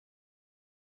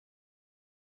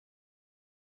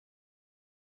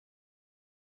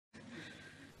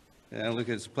Look,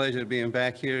 it's a pleasure being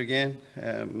back here again.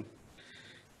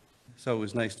 It's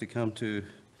always nice to come to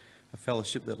a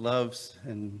fellowship that loves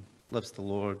the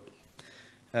Lord.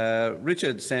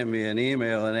 Richard sent me an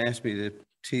email and asked me to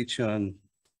teach on,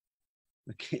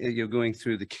 you're going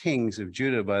through the kings of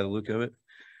Judah by the look of it.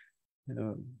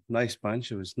 Nice bunch.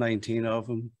 There was 19 of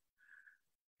them.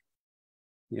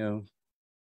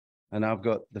 And I've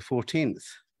got the 14th,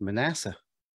 Manasseh.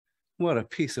 What a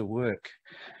piece of work.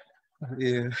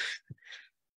 Yeah.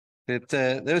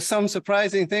 There's some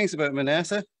surprising things about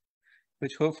Manasseh,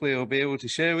 which hopefully I'll be able to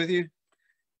share with you.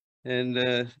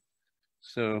 And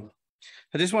so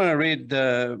I just want to read,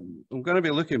 I'm going to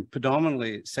be looking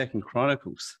predominantly at 2nd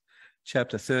Chronicles,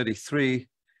 chapter 33.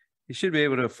 You should be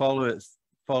able to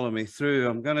follow me through.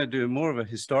 I'm going to do more of a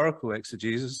historical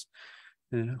exegesis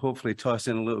and hopefully toss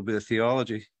in a little bit of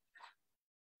theology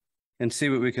and see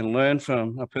what we can learn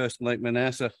from a person like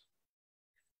Manasseh.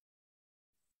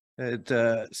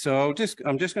 So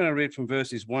I'm just going to read from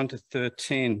verses 1 to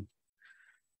 13.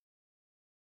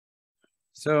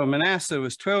 So Manasseh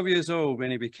was 12 years old when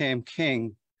he became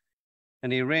king,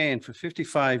 and he reigned for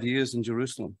 55 years in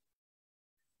Jerusalem.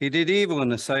 He did evil in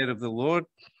the sight of the Lord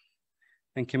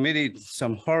and committed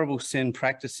some horrible sin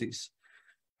practices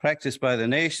practiced by the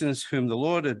nations whom the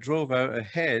Lord had drove out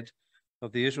ahead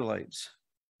of the Israelites.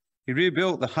 He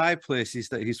rebuilt the high places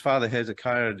that his father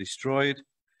Hezekiah had destroyed.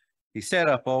 He set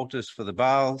up altars for the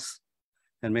Baals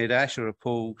and made Asherah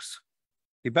poles.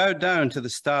 He bowed down to the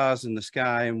stars in the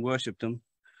sky and worshipped them.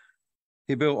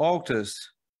 He built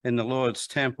altars in the Lord's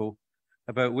temple,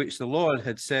 about which the Lord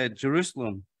had said,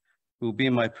 "Jerusalem will be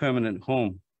my permanent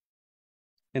home."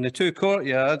 In the 2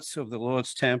 courtyards of the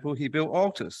Lord's temple, he built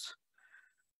altars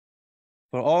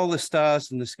for all the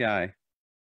stars in the sky.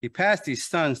 He passed his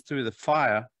sons through the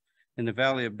fire in the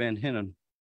valley of Ben Hinnom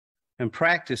and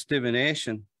practiced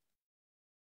divination,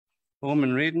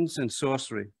 omen readings, and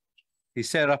sorcery. He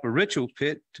set up a ritual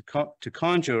pit to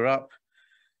conjure up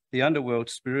the underworld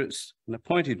spirits and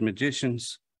appointed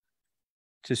magicians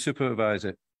to supervise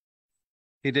it.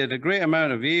 He did a great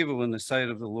amount of evil in the sight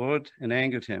of the Lord and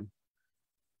angered him.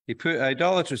 He put an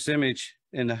idolatrous image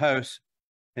in the house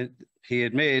he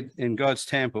had made in God's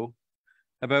temple,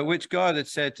 about which God had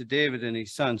said to David and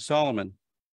his son Solomon,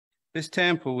 "This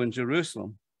temple in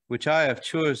Jerusalem, which I have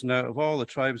chosen out of all the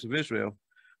tribes of Israel,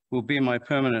 will be my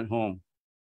permanent home.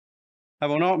 I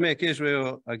will not make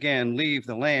Israel again leave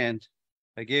the land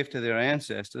I gave to their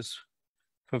ancestors,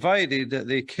 provided that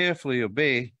they carefully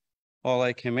obey all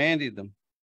I commanded them,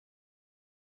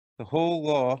 the whole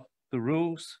law, the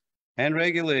rules, and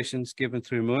regulations given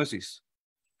through Moses."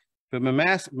 But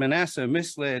Manasseh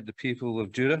misled the people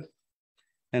of Judah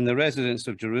and the residents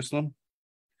of Jerusalem,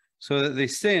 so that they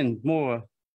sinned more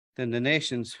than the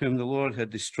nations whom the Lord had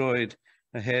destroyed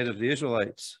ahead of the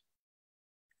Israelites.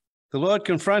 The Lord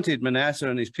confronted Manasseh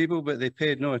and his people, but they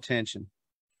paid no attention.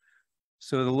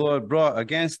 So the Lord brought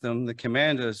against them the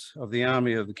commanders of the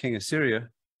army of the king of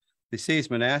Syria. They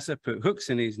seized Manasseh, put hooks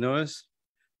in his nose,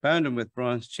 bound him with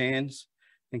bronze chains,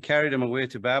 and carried him away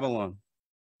to Babylon.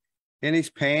 In his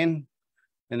pain,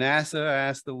 Manasseh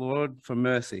asked the Lord for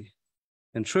mercy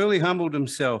and truly humbled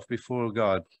himself before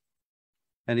God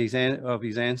and of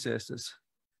his ancestors.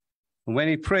 And when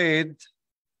he prayed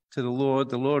to the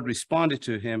Lord responded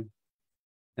to him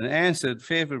and answered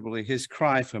favorably his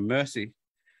cry for mercy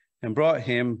and brought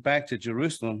him back to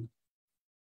Jerusalem,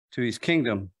 to his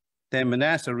kingdom. Then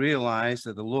Manasseh realized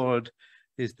that the Lord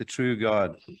is the true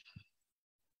God.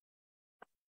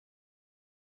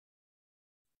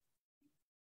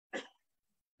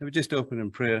 Let me just open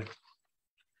in prayer.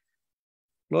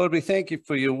 Lord, we thank you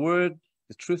for your word,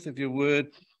 the truth of your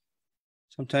word.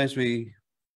 Sometimes we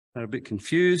are a bit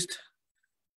confused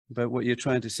about what you're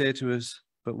trying to say to us,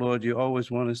 but Lord, you always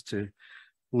want us to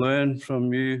learn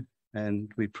from you,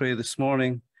 and we pray this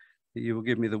morning that you will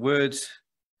give me the words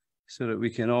so that we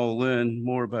can all learn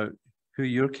more about who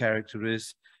your character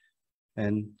is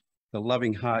and the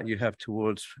loving heart you have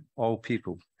towards all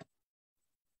people.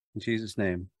 In Jesus'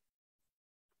 name.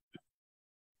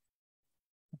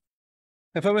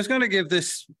 If I was going to give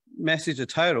this message a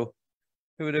title,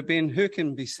 it would have been, "Who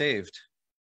Can Be Saved?"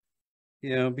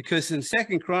 Because in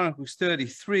 2nd Chronicles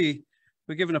 33,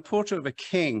 we're given a portrait of a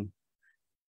king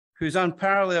whose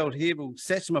unparalleled evil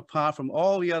sets him apart from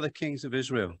all the other kings of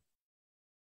Israel.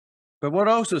 But what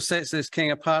also sets this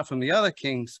king apart from the other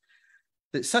kings,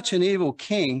 that such an evil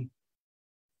king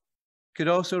could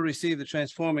also receive the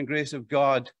transforming grace of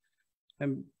God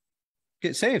and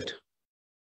get saved.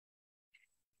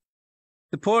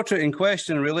 The portrait in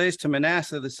question relates to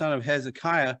Manasseh, the son of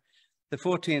Hezekiah, the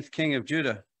 14th king of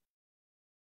Judah.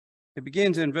 It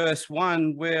begins in verse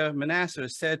 1, where Manasseh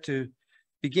is said to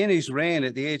begin his reign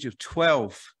at the age of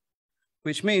 12,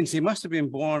 which means he must have been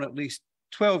born at least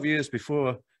 12 years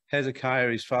before Hezekiah,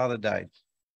 his father, died.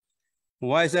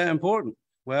 Why is that important?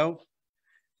 Well,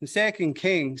 in 2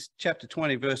 Kings chapter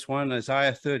 20, verse 1,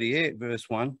 Isaiah 38, verse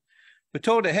 1, we're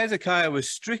told that Hezekiah was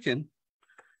stricken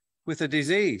with a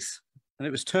disease, and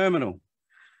it was terminal.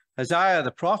 Isaiah,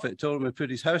 the prophet, told him to put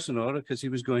his house in order because he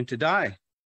was going to die.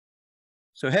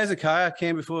 So Hezekiah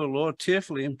came before the Lord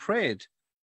tearfully and prayed,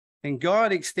 and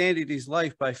God extended his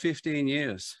life by 15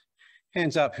 years.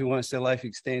 Hands up who wants their life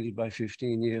extended by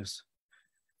 15 years.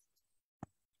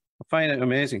 I find it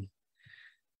amazing.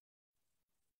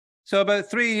 So about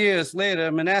 3 years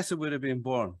later, Manasseh would have been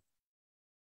born.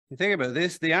 You think about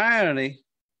this, the irony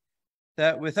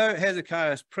that without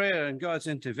Hezekiah's prayer and God's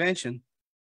intervention,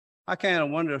 I kind of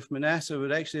wonder if Manasseh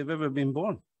would actually have ever been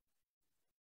born.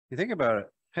 You think about it.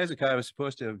 Hezekiah was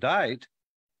supposed to have died.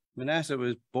 Manasseh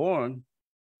was born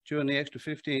during the extra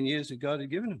 15 years that God had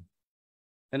given him.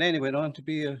 And then he went on to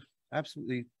be an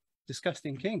absolutely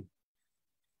disgusting king.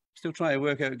 Still trying to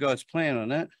work out God's plan on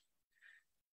that.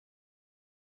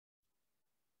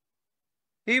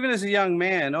 Even as a young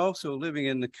man, also living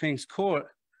in the king's court,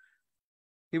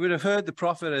 he would have heard the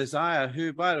prophet Isaiah,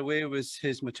 who, by the way, was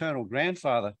his maternal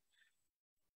grandfather.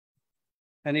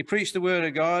 And he preached the word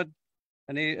of God,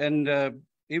 and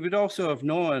he would also have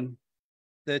known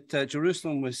that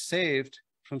Jerusalem was saved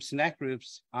from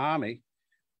Sennacherib's army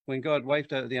when God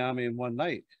wiped out the army in one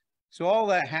night. So all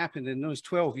that happened in those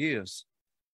 12 years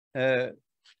during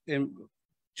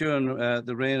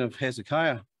the reign of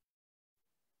Hezekiah.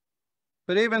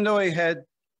 But even though he had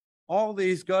all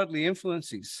these godly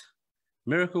influences,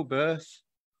 miracle birth,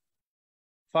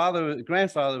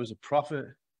 grandfather was a prophet,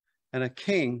 and a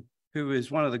king who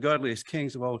was one of the godliest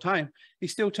kings of all time, he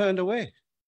still turned away.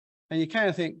 And you kind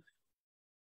of think,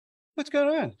 what's going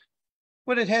on?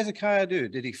 What did Hezekiah do?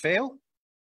 Did he fail?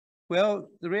 Well,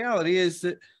 the reality is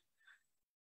that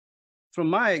from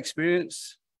my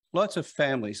experience, lots of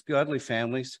families, godly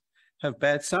families, have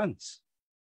bad sons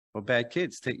or bad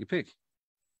kids, take your pick.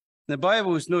 The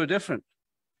Bible is no different.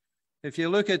 If you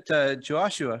look at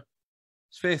Joshua,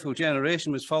 his faithful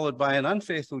generation was followed by an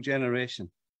unfaithful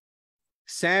generation.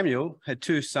 Samuel had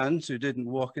 2 sons who didn't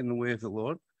walk in the way of the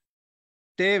Lord.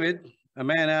 David, a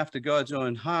man after God's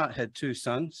own heart, had 2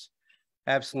 sons,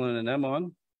 Absalom and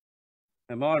Ammon.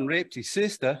 Ammon raped his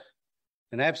sister,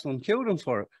 and Absalom killed him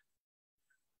for it.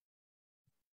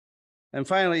 And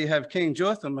finally, you have King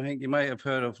Jotham, I think you might have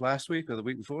heard of last week or the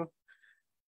week before.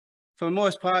 For the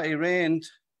most part, he reigned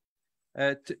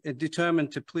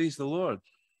determined to please the Lord.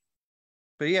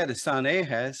 But he had a son,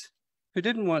 Ahaz, who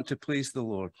didn't want to please the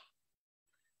Lord.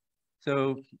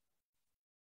 So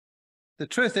the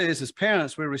truth is, as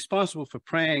parents, we're responsible for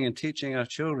praying and teaching our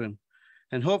children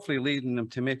and hopefully leading them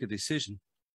to make a decision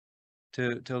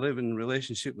to live in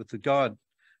relationship with the God.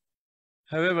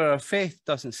 However, our faith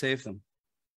doesn't save them.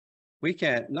 We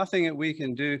can't. Nothing that we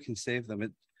can do can save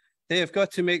them. They have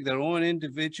got to make their own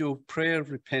individual prayer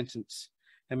of repentance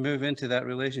and move into that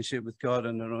relationship with God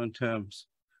on their own terms.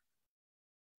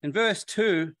 In verse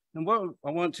 2, and what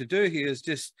I want to do here is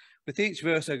just, with each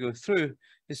verse I go through,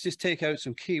 is just take out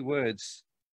some key words,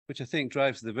 which I think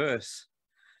drives the verse.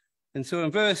 And so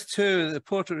in verse 2, the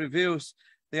portrait reveals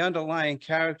the underlying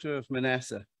character of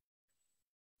Manasseh.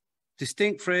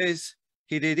 Distinct phrase,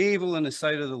 he did evil in the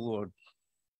sight of the Lord.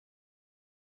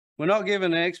 We're not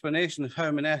given an explanation of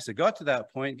how Manasseh got to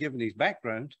that point, given his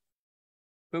background,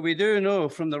 but we do know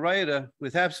from the writer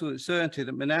with absolute certainty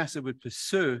that Manasseh would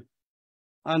pursue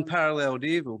unparalleled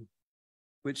evil,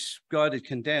 which God had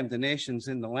condemned the nations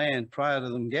in the land prior to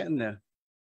them getting there.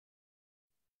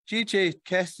 G.J.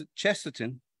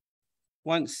 Chesterton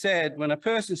once said, when a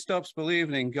person stops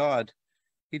believing in God,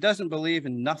 he doesn't believe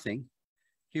in nothing,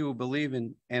 he will believe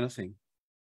in anything.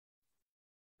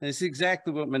 And it's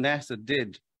exactly what Manasseh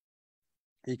did.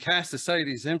 He cast aside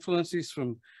his influences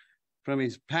from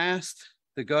his past,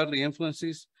 the godly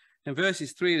influences. In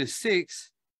verses 3 to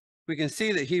 6, we can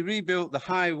see that he rebuilt the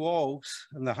high walls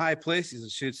and the high places, I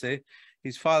should say,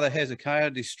 his father Hezekiah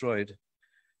destroyed,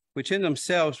 which in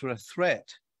themselves were a threat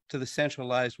to the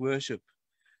centralized worship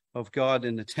of God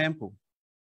in the temple.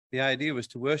 The idea was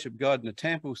to worship God in the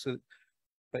temple,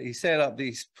 but he set up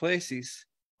these places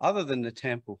other than the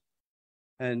temple,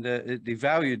 and it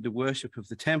devalued the worship of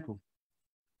the temple.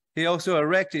 He also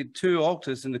erected 2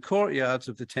 altars in the courtyards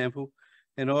of the temple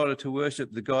in order to worship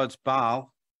the gods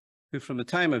Baal, who from the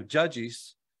time of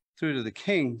Judges through to the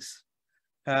kings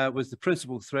was the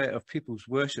principal threat of people's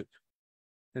worship.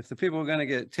 If the people were going to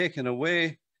get taken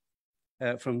away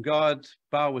from God.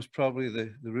 Baal was probably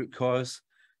the root cause.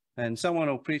 And someone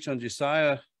will preach on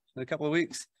Josiah in a couple of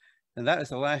weeks, and that is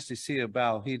the last you see of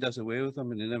Baal. He does away with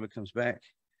them, and he never comes back.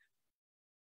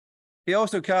 He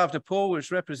also carved a pole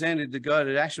which represented the god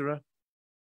Asherah.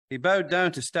 He bowed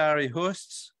down to starry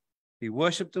hosts. He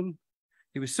worshipped them.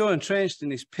 He was so entrenched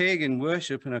in his pagan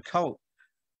worship and occult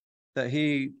that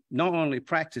he not only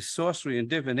practiced sorcery and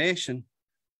divination,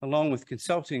 along with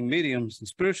consulting mediums and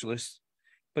spiritualists,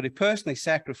 but he personally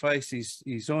sacrificed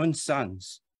his own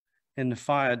sons in the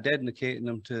fire, dedicating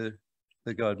them to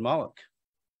the god Moloch.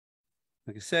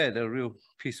 Like I said, a real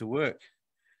piece of work.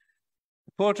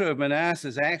 The portrait of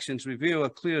Manasseh's actions reveal a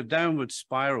clear downward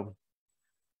spiral.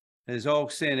 As all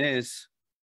sin is,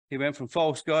 he went from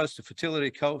false gods to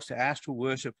fertility cults to astral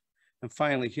worship and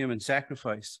finally human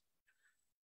sacrifice.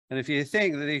 And if you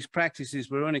think that these practices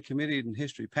were only committed in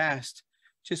history past,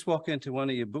 just walk into one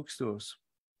of your bookstores.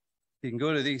 You can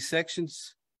go to these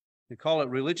sections, they call it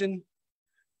religion,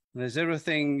 and there's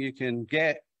everything you can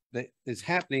get that is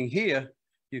happening here,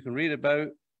 you can read about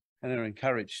and are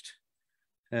encouraged.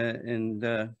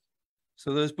 So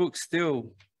those books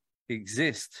still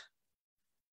exist.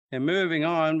 And moving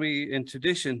on, in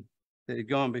tradition that had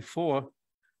gone before,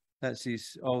 that's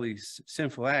all these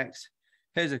sinful acts,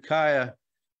 Hezekiah,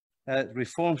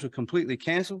 reforms were completely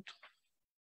cancelled.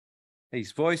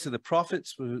 His voice of the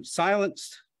prophets was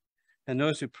silenced, and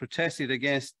those who protested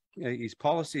against his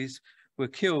policies were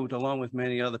killed along with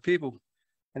many other people.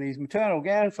 And his maternal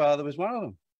grandfather was one of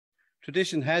them.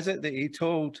 Tradition has it that he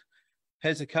told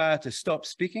Hezekiah to stop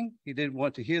speaking. He didn't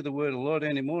want to hear the word of the Lord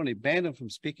anymore, and he banned him from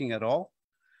speaking at all.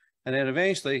 And then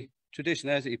eventually, tradition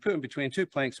has it, he put him between two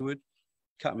planks of wood,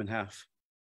 cut him in half.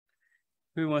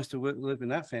 Who wants to live in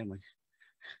that family?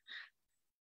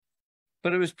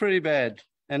 But it was pretty bad.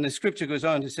 And the scripture goes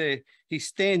on to say, he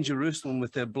stained Jerusalem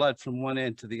with their blood from one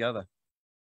end to the other.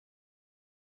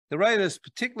 The writer is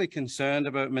particularly concerned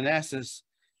about Manasseh's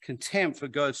contempt for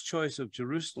God's choice of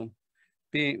Jerusalem,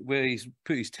 being where he's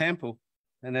put his temple,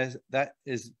 and that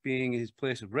is being his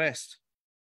place of rest.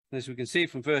 And as we can see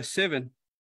from verse 7,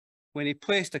 when he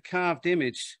placed a carved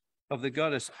image of the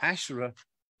goddess Asherah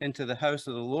into the house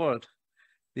of the Lord,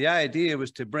 the idea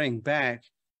was to bring back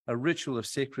a ritual of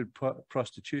sacred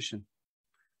prostitution,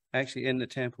 actually in the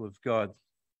temple of God.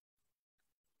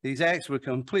 These acts were a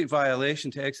complete violation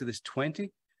to Exodus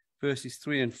 20, verses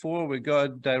 3 and 4, where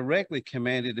God directly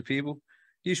commanded the people,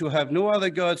 you shall have no other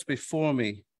gods before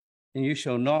me, and you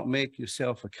shall not make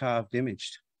yourself a carved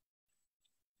image.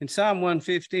 In Psalm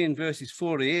 115, verses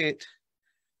 4 to 8,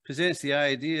 presents the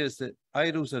ideas that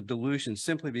idols are delusions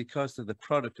simply because they're the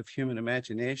product of human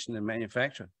imagination and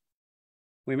manufacture.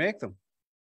 We make them,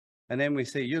 and then we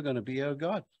say, you're going to be our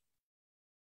God.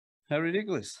 How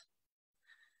ridiculous.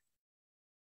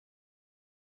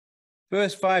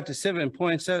 Verse 5 to 7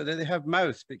 points out that they have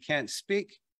mouths but can't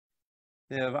speak.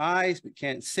 They have eyes but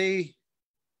can't see,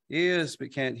 ears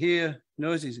but can't hear,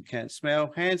 noses that can't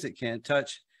smell, hands that can't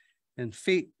touch, and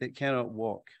feet that cannot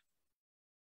walk.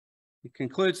 He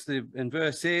concludes in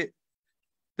verse 8,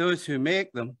 those who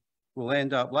make them will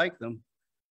end up like them,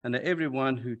 and that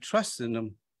everyone who trusts in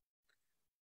them.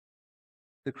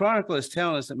 The Chronicles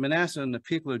tell us that Manasseh and the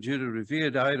people of Judah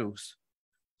revered idols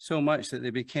so much that they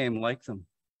became like them.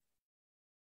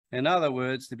 In other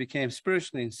words, they became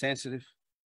spiritually insensitive,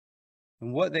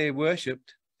 and what they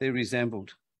worshipped, they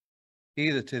resembled,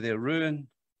 either to their ruin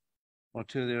or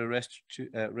to their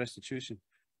restitution.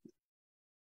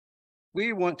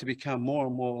 We want to become more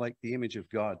and more like the image of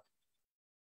God.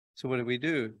 So what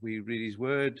do? We read his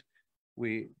word.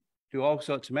 We do all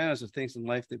sorts of manners of things in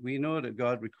life that we know that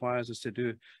God requires us to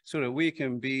do so that we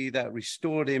can be that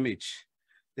restored image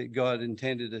that God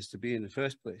intended us to be in the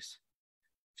first place.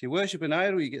 If you worship an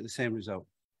idol, you get the same result.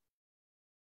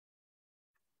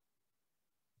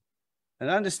 And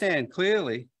understand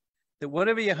clearly that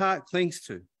whatever your heart clings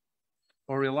to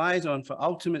or relies on for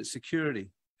ultimate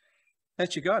security,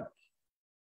 that's your God.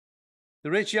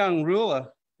 The rich young ruler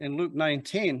in Luke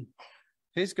 19,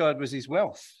 his God was his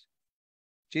wealth.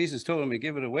 Jesus told him to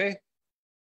give it away,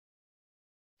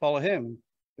 follow him.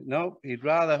 But no, he'd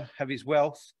rather have his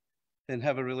wealth than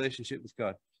have a relationship with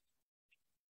God.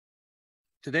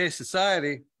 Today's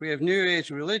society, we have new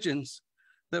age religions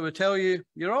that will tell you,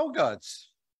 you're all gods.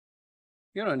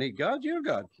 You don't need God, you're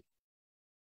God.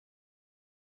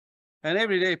 An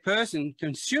everyday person,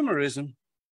 consumerism,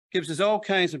 gives us all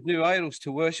kinds of new idols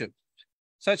to worship,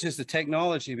 such as the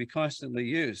technology we constantly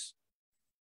use.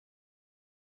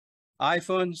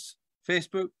 iPhones,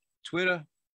 Facebook, Twitter,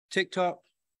 TikTok,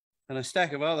 and a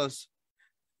stack of others.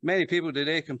 Many people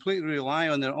today completely rely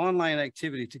on their online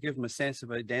activity to give them a sense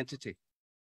of identity.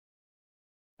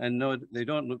 and no, they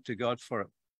don't look to God for it.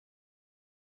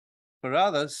 For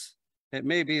others, it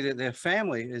may be that their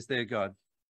family is their God,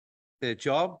 their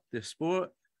job, their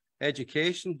sport,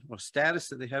 education, or status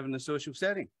that they have in the social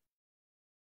setting.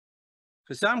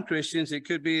 For some Christians, it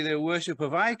could be their worship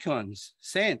of icons,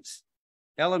 saints,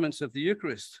 elements of the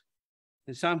Eucharist.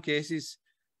 In some cases,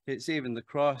 it's even the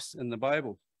cross and the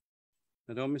Bible.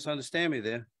 Now, don't misunderstand me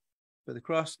there, but the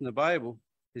cross and the Bible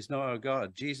is not our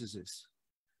God. Jesus is.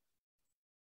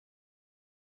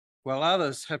 While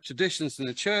others have traditions in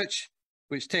the church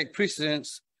which take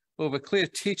precedence over clear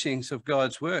teachings of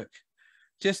God's work.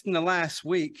 Just in the last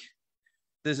week,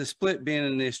 there's a split being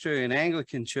in the Australian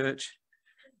Anglican Church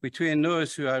between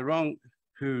those who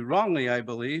wrongly, I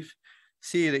believe,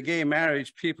 see that gay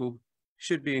marriage people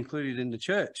should be included in the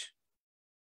church.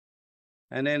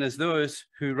 And then there's those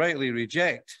who rightly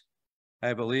reject,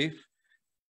 I believe,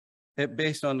 it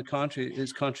based on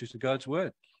it's contrary to God's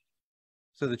word.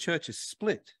 So the church is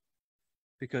split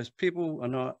because people are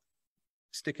not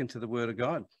sticking to the word of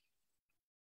God.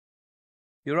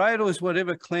 Your idol is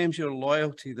whatever claims your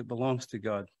loyalty that belongs to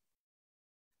God.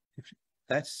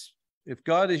 If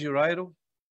God is your idol,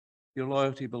 your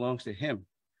loyalty belongs to him.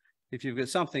 If you've got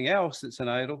something else that's an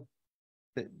idol,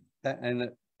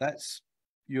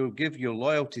 you'll give your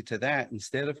loyalty to that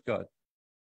instead of God.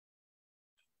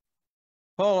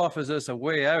 Paul offers us a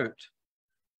way out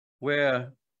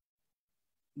where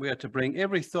we are to bring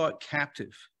every thought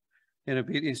captive in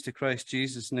obedience to Christ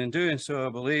Jesus. And in doing so, I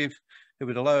believe it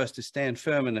would allow us to stand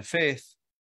firm in the faith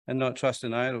and not trust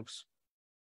in idols.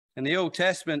 In the Old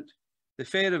Testament, the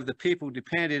fate of the people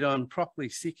depended on properly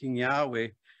seeking Yahweh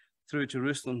through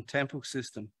Jerusalem temple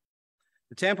system.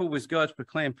 The temple was God's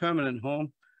proclaimed permanent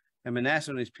home, and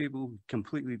Manasseh and his people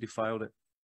completely defiled it.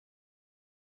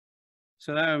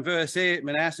 So now in verse 8,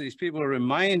 Manasseh and his people are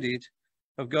reminded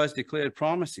of God's declared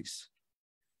promises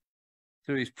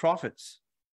through his prophets,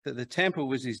 that the temple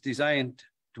was his designed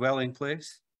dwelling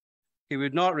place. He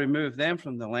would not remove them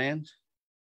from the land,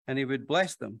 and he would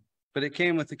bless them. But it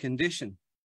came with a condition.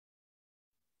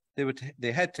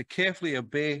 They had to carefully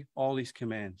obey all his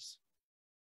commands.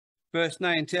 Verse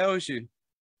 9 tells you,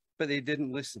 but they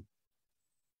didn't listen.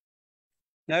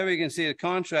 Now we can see a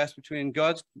contrast between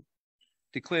God's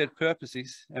declared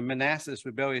purposes and Manasseh's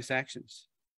rebellious actions.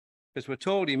 Because we're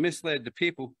told he misled the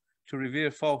people to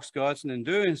revere false gods, and in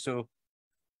doing so,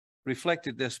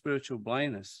 reflected their spiritual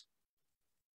blindness.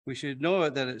 We should know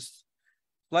that it's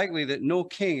likely that no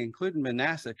king, including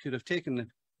Manasseh, could have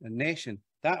taken a nation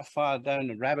that far down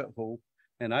the rabbit hole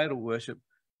in idol worship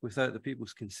without the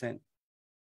people's consent.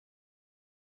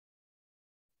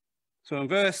 So in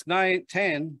verse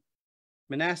 10,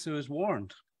 Manasseh was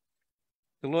warned.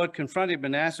 The Lord confronted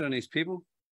Manasseh and his people,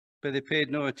 but they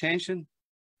paid no attention.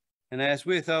 And as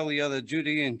with all the other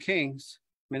Judean kings,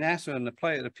 Manasseh and the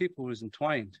plight of the people was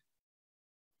entwined.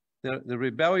 The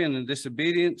rebellion and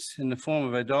disobedience in the form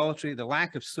of idolatry, the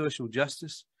lack of social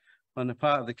justice on the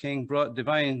part of the king brought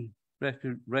divine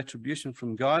retribution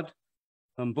from God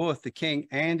on both the king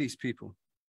and his people.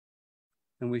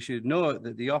 And we should note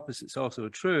that the opposite's also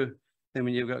true. Then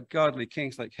when you've got godly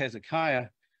kings like Hezekiah,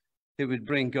 it would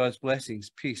bring God's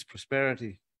blessings, peace,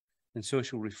 prosperity, and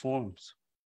social reforms.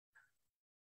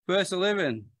 Verse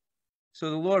 11,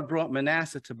 so the Lord brought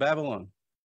Manasseh to Babylon.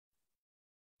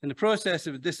 In the process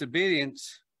of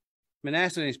disobedience,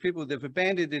 Manasseh and his people, they've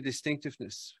abandoned their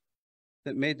distinctiveness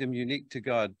that made them unique to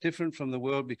God, different from the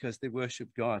world because they worship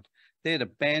God. They had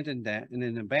abandoned that, and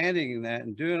in abandoning that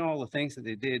and doing all the things that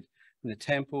they did in the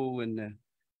temple and the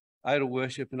idol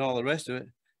worship and all the rest of it,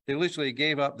 they literally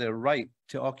gave up their right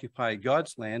to occupy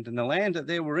God's land, and the land that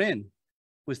they were in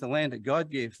was the land that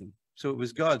God gave them. So it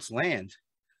was God's land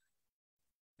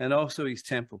and also his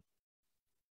temple.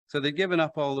 So they'd given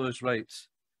up all those rights.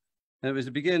 And it was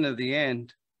the beginning of the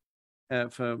end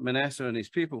for Manasseh and his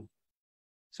people.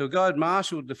 So God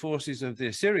marshaled the forces of the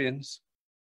Assyrians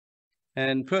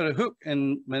and put a hook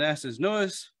in Manasseh's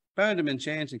nose, bound him in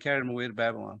chains, and carried him away to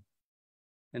Babylon.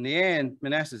 In the end,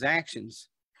 Manasseh's actions,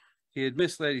 he had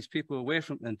misled his people away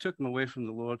from and took them away from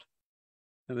the Lord.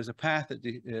 It was a path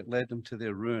that led them to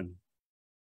their ruin.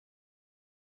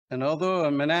 And although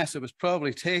Manasseh was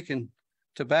probably taken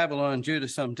to Babylon due to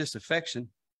some disaffection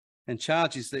and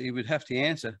charges that he would have to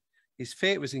answer, his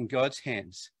fate was in God's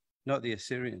hands, not the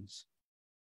Assyrians.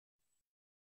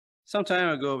 Some time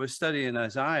ago, I was studying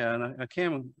Isaiah, and I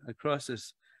came across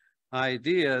this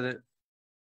idea that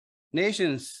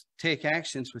nations take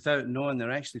actions without knowing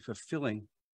they're actually fulfilling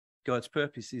God's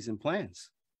purposes and plans,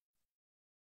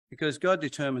 because God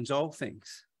determines all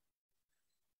things.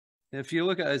 If you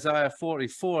look at Isaiah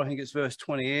 44, I think it's verse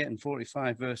 28 and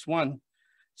 45, verse 1,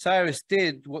 Cyrus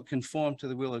did what conformed to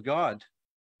the will of God.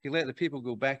 He let the people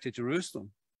go back to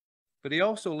Jerusalem, but he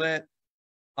also let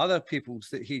other peoples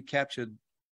that he captured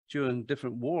during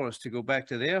different wars to go back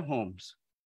to their homes.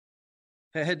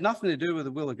 It had nothing to do with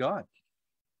the will of God.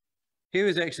 He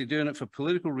was actually doing it for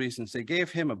political reasons. They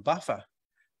gave him a buffer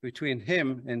between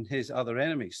him and his other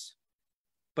enemies,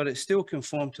 but it still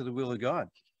conformed to the will of God.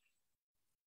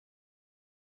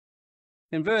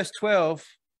 In verse 12,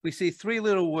 we see three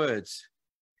little words.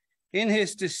 In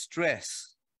his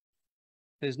distress.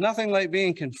 There's nothing like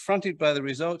being confronted by the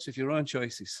results of your own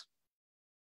choices.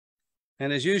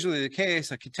 And as usually the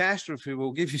case, a catastrophe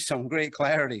will give you some great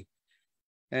clarity,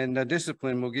 and a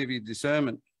discipline will give you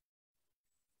discernment.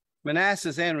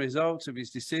 Manasseh's end results of his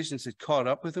decisions had caught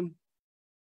up with him,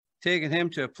 taken him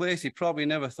to a place he probably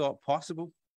never thought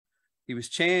possible. He was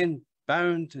chained,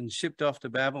 bound, and shipped off to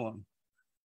Babylon.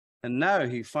 And now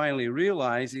he finally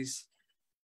realizes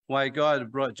why God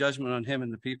had brought judgment on him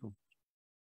and the people.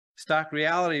 Stark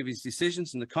reality of his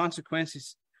decisions and the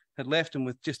consequences had left him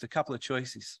with just a couple of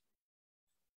choices.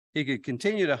 He could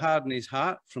continue to harden his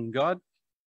heart from God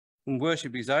and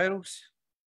worship his idols,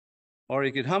 or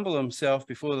he could humble himself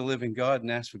before the living God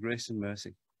and ask for grace and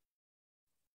mercy.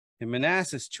 In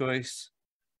Manasseh's choice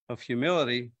of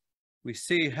humility, we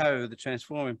see how the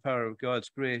transforming power of God's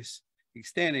grace,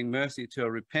 extending mercy to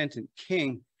a repentant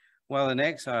king while in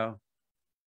exile.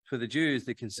 For the Jews,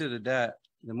 they considered that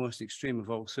the most extreme of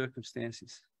all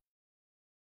circumstances.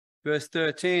 Verse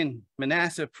 13,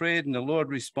 Manasseh prayed and the Lord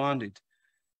responded.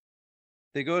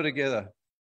 They go together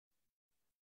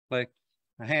like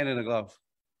a hand in a glove.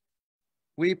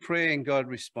 We pray and God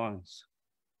responds.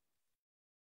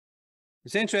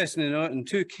 It's interesting to note in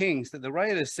 2 Kings that the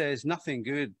writer says nothing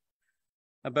good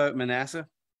about Manasseh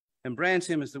and brands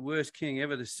him as the worst king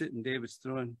ever to sit in David's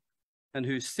throne, and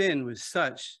whose sin was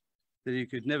such that he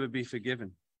could never be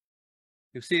forgiven.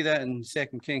 You'll see that in 2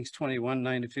 Kings 21,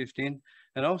 9-15,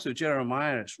 and also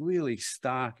Jeremiah. It's really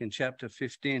stark in chapter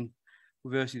 15,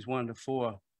 verses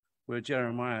 1-4, where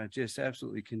Jeremiah just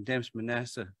absolutely condemns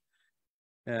Manasseh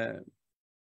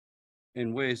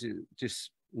in ways that just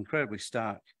incredibly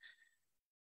stark.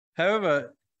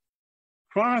 However,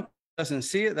 Chronicles doesn't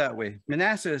see it that way.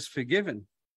 Manasseh is forgiven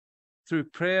through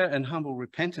prayer and humble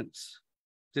repentance,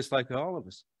 just like all of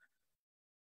us.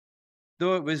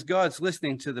 Though it was God's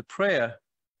listening to the prayer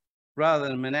rather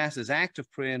than Manasseh's act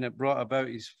of prayer that brought about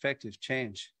his effective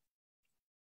change.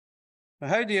 Now,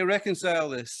 how do you reconcile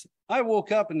this? I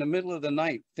woke up in the middle of the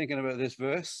night thinking about this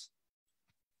verse.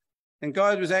 And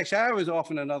God was actually, I was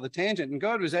off on another tangent, and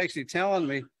God was actually telling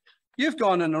me, you've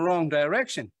gone in the wrong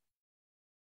direction.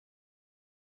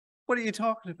 What are you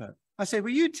talking about? I said,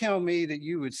 will you tell me that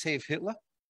you would save Hitler,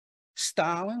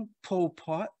 Stalin, Pol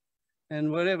Pot,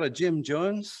 and whatever, Jim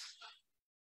Jones?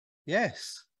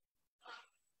 Yes.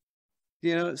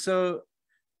 You know, so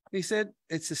he said,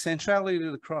 it's the centrality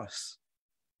of the cross.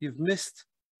 You've missed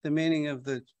the meaning of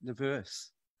the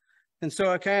verse. And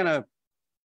so I kind of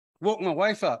woke my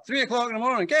wife up, 3 o'clock in the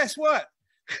morning. Guess what?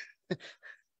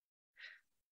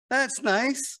 That's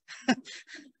nice.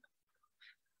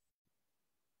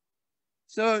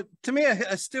 So to me,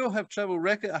 I still have trouble.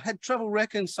 I had trouble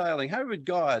reconciling. How would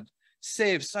God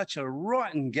save such a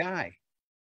rotten guy?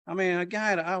 I mean, a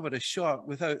guy that I would have shot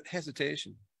without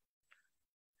hesitation.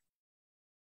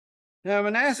 Now,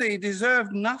 Manasseh, he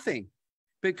deserved nothing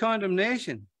but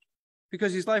condemnation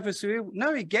because his life was so evil.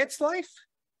 Now he gets life?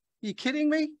 Are you kidding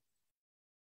me?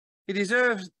 He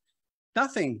deserves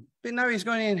nothing, but now he's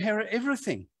going to inherit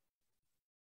everything.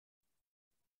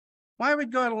 Why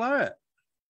would God allow it?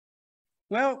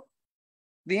 Well,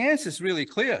 the answer is really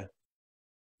clear.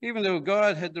 Even though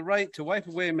God had the right to wipe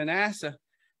away Manasseh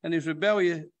and his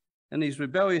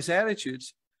rebellious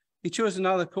attitudes, he chose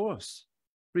another course,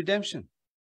 redemption.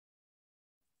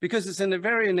 Because it's in the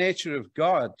very nature of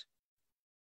God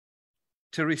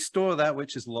to restore that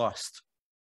which is lost.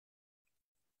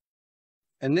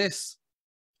 And this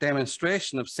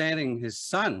demonstration of sending his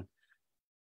son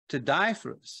to die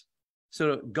for us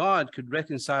so that God could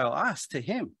reconcile us to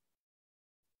him.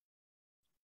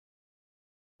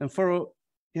 And for,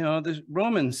 the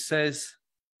Romans says,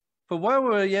 for while we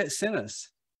were yet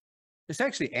sinners, it's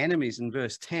actually enemies in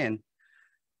verse 10,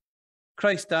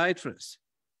 Christ died for us.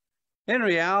 In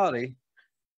reality,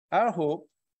 our hope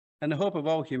and the hope of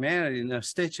all humanity in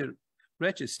the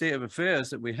wretched state of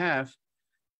affairs that we have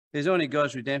is only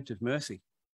God's redemptive mercy.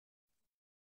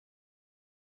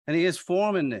 And he is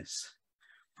forming this.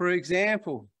 For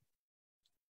example,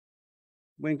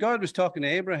 when God was talking to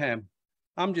Abraham,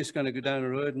 I'm just going to go down the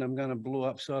road and I'm going to blow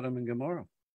up Sodom and Gomorrah.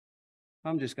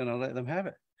 I'm just going to let them have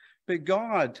it. But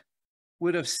God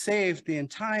would have saved the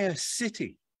entire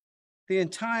city. The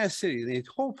entire city, the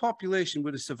whole population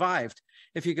would have survived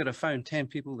if he could have found 10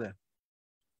 people there.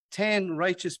 10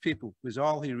 righteous people was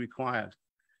all he required,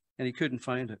 and he couldn't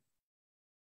find it.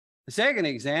 The second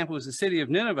example is the city of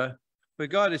Nineveh, where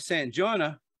God had sent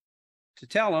Jonah to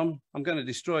tell him, I'm going to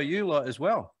destroy you lot as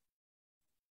well.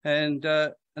 And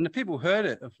the people heard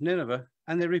it of Nineveh,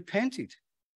 and they repented.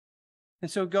 And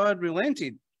so God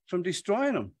relented from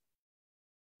destroying them,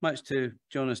 much to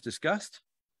Jonah's disgust.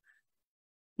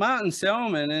 Martin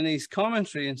Selman, in his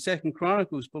commentary in 2nd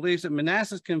Chronicles, believes that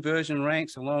Manasseh's conversion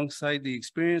ranks alongside the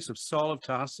experience of Saul of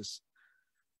Tarsus,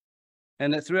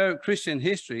 and that throughout Christian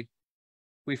history,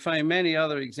 we find many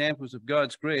other examples of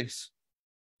God's grace,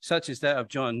 such as that of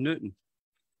John Newton,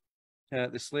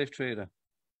 the slave trader.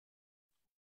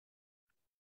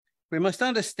 We must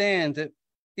understand that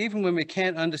even when we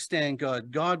can't understand God,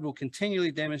 God will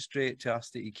continually demonstrate to us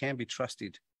that he can be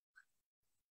trusted,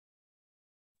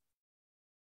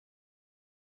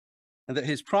 and that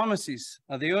his promises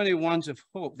are the only ones of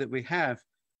hope that we have,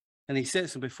 and he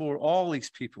sets them before all these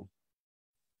people.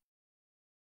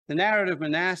 The narrative of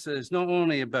Manasseh is not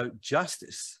only about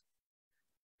justice,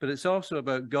 but it's also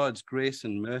about God's grace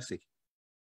and mercy.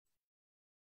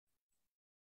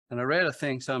 And I read a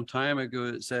thing some time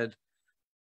ago that said,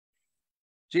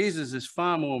 Jesus is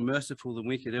far more merciful than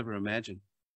we could ever imagine.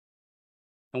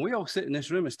 And we all sit in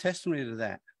this room as testimony to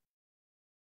that.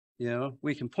 You know,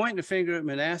 we can point the finger at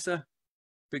Manasseh,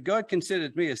 but God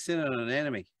considered me a sinner and an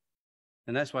enemy.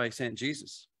 And that's why he sent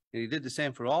Jesus. And he did the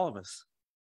same for all of us.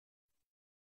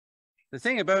 The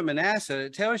thing about Manasseh,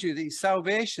 it tells you that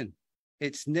salvation,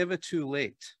 it's never too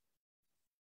late.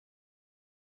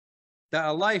 That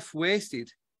a life wasted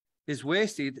is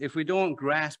wasted if we don't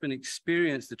grasp and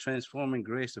experience the transforming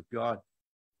grace of God.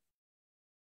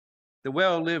 The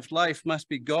well-lived life must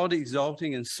be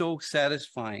God-exalting and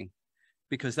soul-satisfying,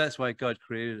 because that's why God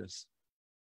created us.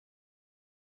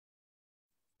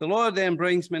 The Lord then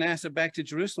brings Manasseh back to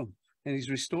Jerusalem, and he's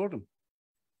restored him.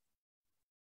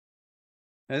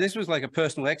 Now, this was like a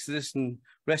personal exodus and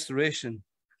restoration,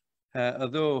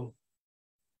 although,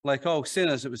 like all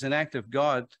sinners, it was an act of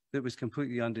God that was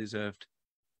completely undeserved.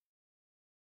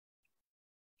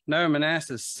 Now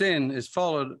Manasseh's sin is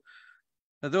followed,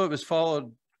 although it was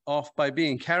followed off by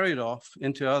being carried off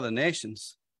into other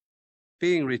nations,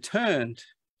 being returned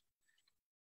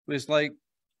was like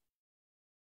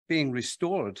being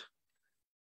restored,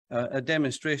 a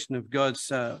demonstration of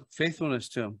God's faithfulness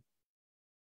to him.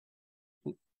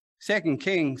 2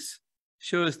 Kings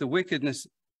shows that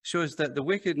the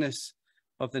wickedness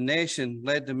of the nation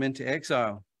led them into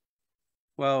exile,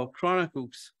 while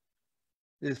Chronicles,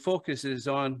 the focus is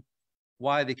on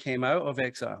why they came out of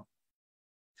exile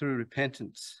through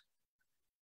repentance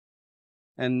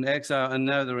and exile, and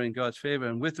now they're in God's favor.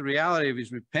 And with the reality of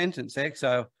his repentance,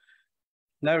 exile,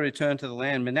 now returned to the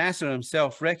land, Manasseh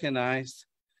himself recognized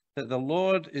that the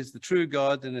Lord is the true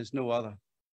God and there's no other.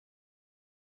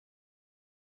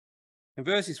 In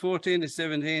verses 14 to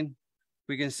 17,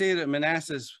 we can see that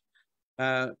Manasseh's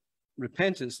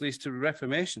repentance leads to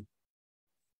reformation.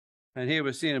 And here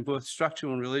we're seeing both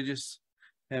structural and religious.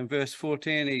 In verse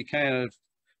 14, he kind of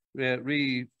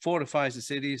re-fortifies the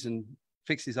cities and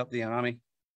fixes up the army.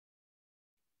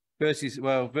 Verses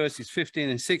 15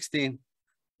 and 16,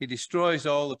 he destroys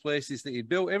all the places that he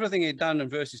built. Everything he'd done in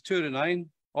verses 2 to 9,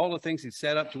 all the things he'd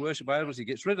set up to worship idols, he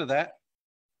gets rid of that,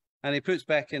 and he puts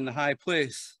back in the high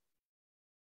place.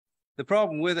 The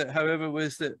problem with it, however,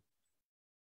 was that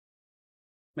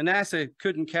Manasseh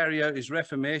couldn't carry out his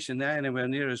reformation anywhere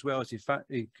near as well as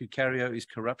he could carry out his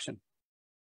corruption.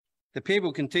 The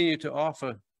people continued to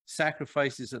offer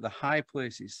sacrifices at the high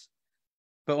places,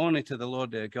 but only to the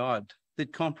Lord their God.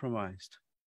 They'd compromised.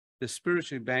 They're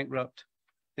spiritually bankrupt.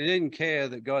 They didn't care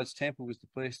that God's temple was the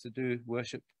place to do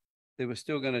worship. They were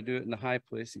still going to do it in the high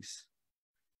places.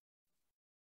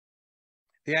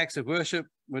 The acts of worship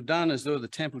were done as though the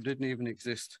temple didn't even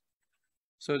exist.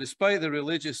 So despite the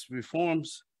religious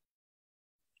reforms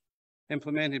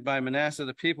implemented by Manasseh,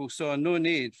 the people saw no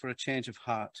need for a change of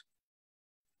heart.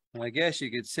 And I guess you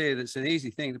could say that it's an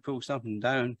easy thing to pull something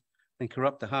down and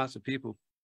corrupt the hearts of people.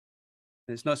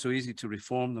 And it's not so easy to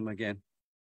reform them again.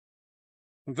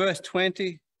 In verse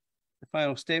 20, the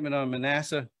final statement on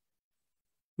Manasseh,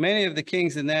 many of the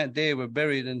kings in that day were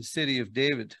buried in the city of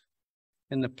David,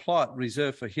 in the plot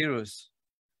reserved for heroes.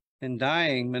 In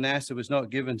dying, Manasseh was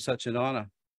not given such an honor.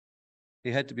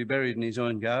 He had to be buried in his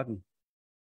own garden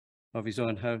of his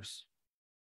own house.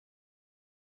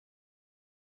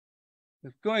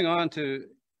 Going on to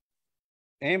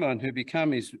Amon, who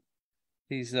became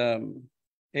his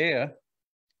heir,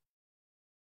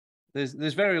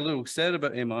 there's very little said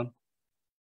about Amon,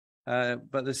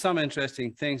 but there's some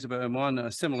interesting things about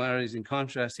Amon, similarities and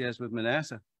contrasts he has with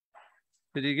Manasseh.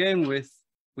 To begin with,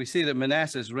 we see that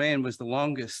Manasseh's reign was the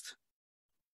longest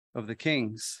of the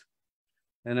kings,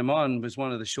 and Amon was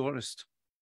one of the shortest.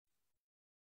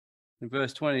 In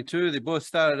verse 22, they both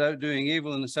started out doing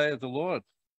evil in the sight of the Lord.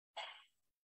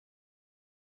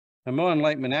 Amon,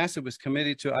 like Manasseh, was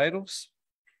committed to idols.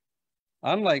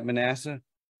 Unlike Manasseh,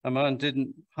 Amon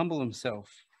didn't humble himself.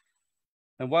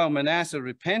 And while Manasseh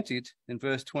repented, in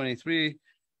verse 23,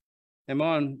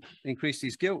 Amon increased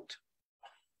his guilt.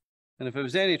 And if there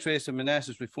was any trace of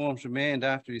Manasseh's reforms remained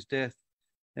after his death,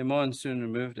 Amon soon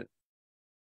removed it.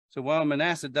 So while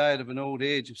Manasseh died of an old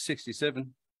age of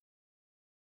 67,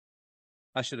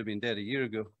 I should have been dead a year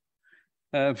ago.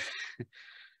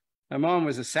 Amon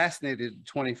was assassinated at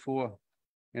 24,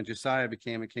 and Josiah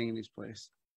became a king in his place.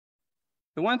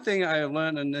 The one thing I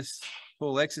learned in this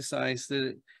whole exercise,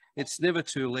 that it's never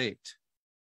too late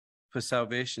for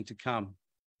salvation to come,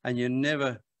 and you're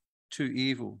never too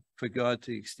evil for God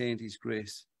to extend his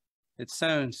grace.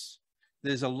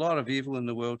 There's a lot of evil in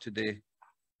the world today,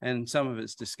 and some of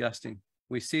it's disgusting.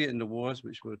 We see it in the wars,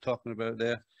 which we were talking about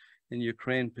there, in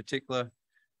Ukraine in particular.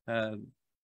 The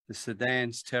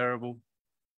Sudan's terrible.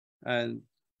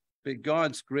 But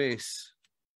God's grace,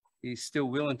 he's still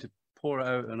willing to pour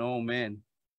out on all men.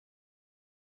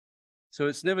 So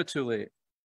it's never too late.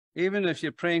 Even if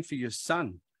you're praying for your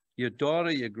son, your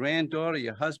daughter, your granddaughter,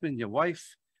 your husband, your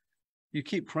wife, you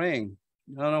keep praying.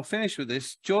 And I'll finish with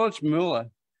this. George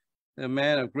Muller, a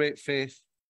man of great faith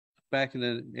back in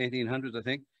the 1800s, I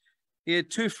think, he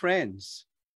had two friends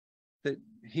that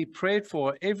he prayed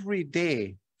for every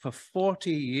day for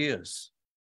 40 years.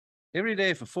 Every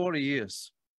day for 40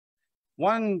 years.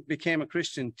 One became a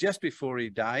Christian just before he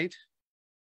died,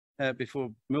 before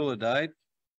Muller died,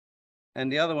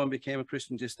 and the other one became a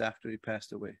Christian just after he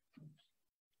passed away.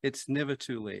 It's never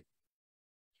too late.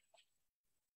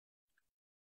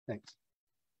 Thanks.